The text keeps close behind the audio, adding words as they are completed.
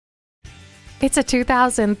It's a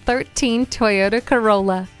 2013 Toyota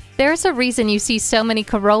Corolla. There's a reason you see so many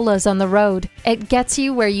Corollas on the road. It gets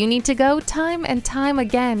you where you need to go time and time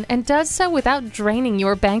again and does so without draining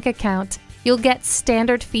your bank account. You'll get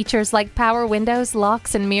standard features like power windows,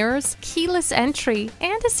 locks and mirrors, keyless entry,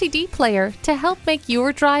 and a CD player to help make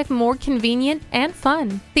your drive more convenient and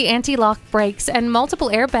fun. The anti-lock brakes and multiple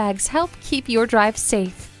airbags help keep your drive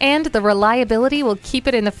safe, and the reliability will keep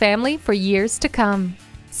it in the family for years to come.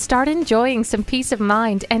 Start enjoying some peace of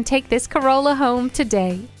mind and take this Corolla home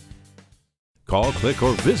today. Call, click,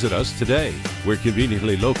 or visit us today. We're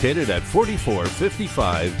conveniently located at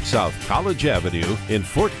 4455 South College Avenue in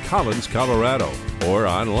Fort Collins, Colorado, or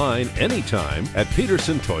online anytime at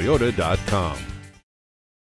pedersentoyota.com.